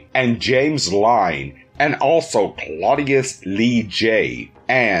Lefevre, and James Line, and also Claudius Lee J.,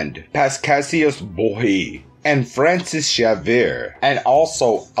 and Pascasius Bohi, and Francis Xavier, and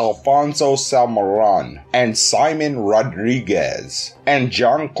also Alfonso Salmaran, and Simon Rodriguez, and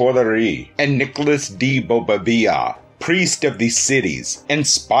John Cordery, and Nicholas D. Bobavilla, priest of the cities,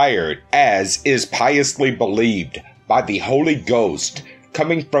 inspired, as is piously believed, by the Holy Ghost,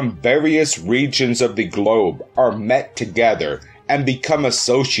 coming from various regions of the globe, are met together and become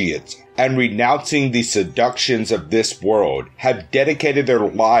associates, and renouncing the seductions of this world, have dedicated their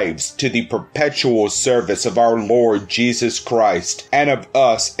lives to the perpetual service of our Lord Jesus Christ, and of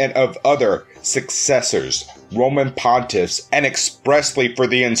us and of other successors, Roman pontiffs, and expressly for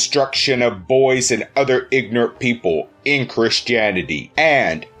the instruction of boys and other ignorant people in Christianity,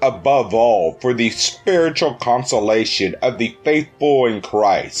 and, above all, for the spiritual consolation of the faithful in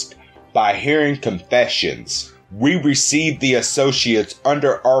Christ, by hearing confessions. We receive the associates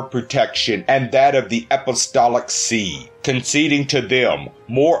under our protection and that of the Apostolic See, conceding to them,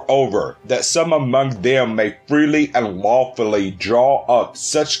 moreover, that some among them may freely and lawfully draw up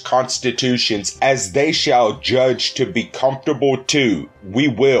such constitutions as they shall judge to be comfortable to. We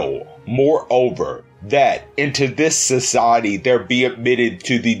will, moreover, that into this society there be admitted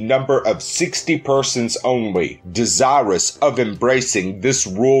to the number of 60 persons only, desirous of embracing this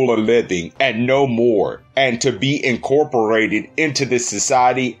rule of living, and no more, and to be incorporated into the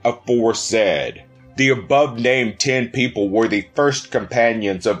society aforesaid. The above-named 10 people were the first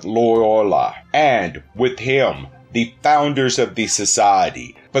companions of Loyola, and, with him, the founders of the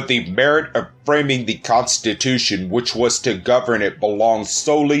society, but the merit of framing the constitution which was to govern it belonged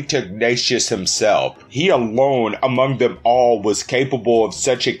solely to Ignatius himself. He alone among them all was capable of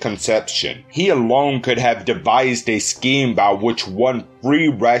such a conception. He alone could have devised a scheme by which one free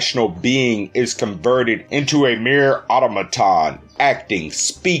rational being is converted into a mere automaton, acting,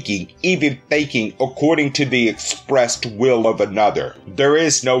 speaking, even thinking according to the expressed will of another. There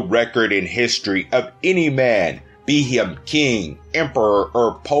is no record in history of any man, be him king, emperor,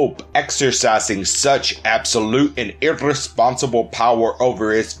 or pope, exercising such absolute and irresponsible power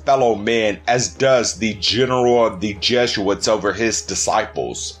over his fellow men as does the general of the Jesuits over his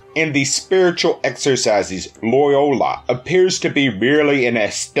disciples. In the spiritual exercises, Loyola appears to be merely an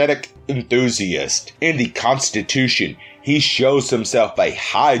aesthetic enthusiast. In the Constitution, he shows himself a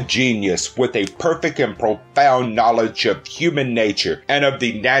high genius with a perfect and profound knowledge of human nature and of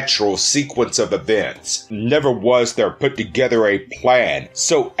the natural sequence of events. Never was there put together a plan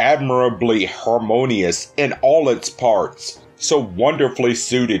so admirably harmonious in all its parts, so wonderfully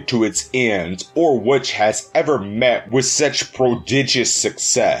suited to its ends, or which has ever met with such prodigious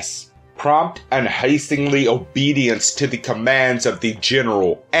success. Prompt and hastingly obedience to the commands of the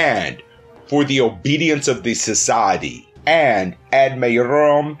general, and for the obedience of the society, and ad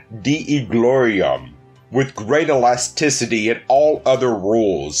maiorem Dei gloriam, with great elasticity in all other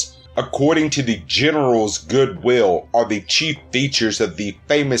rules, according to the general's good will, are the chief features of the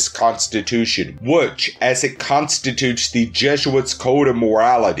famous Constitution, which, as it constitutes the Jesuits' code of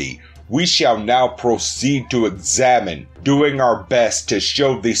morality, we shall now proceed to examine, doing our best to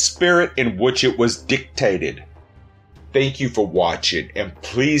show the spirit in which it was dictated. Thank you for watching, and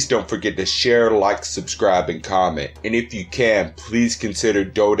please don't forget to share, like, subscribe, and comment. And if you can, please consider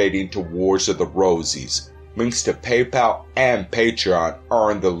donating to Wars of the Rosies. Links to PayPal and Patreon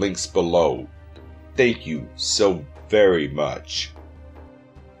are in the links below. Thank you so very much.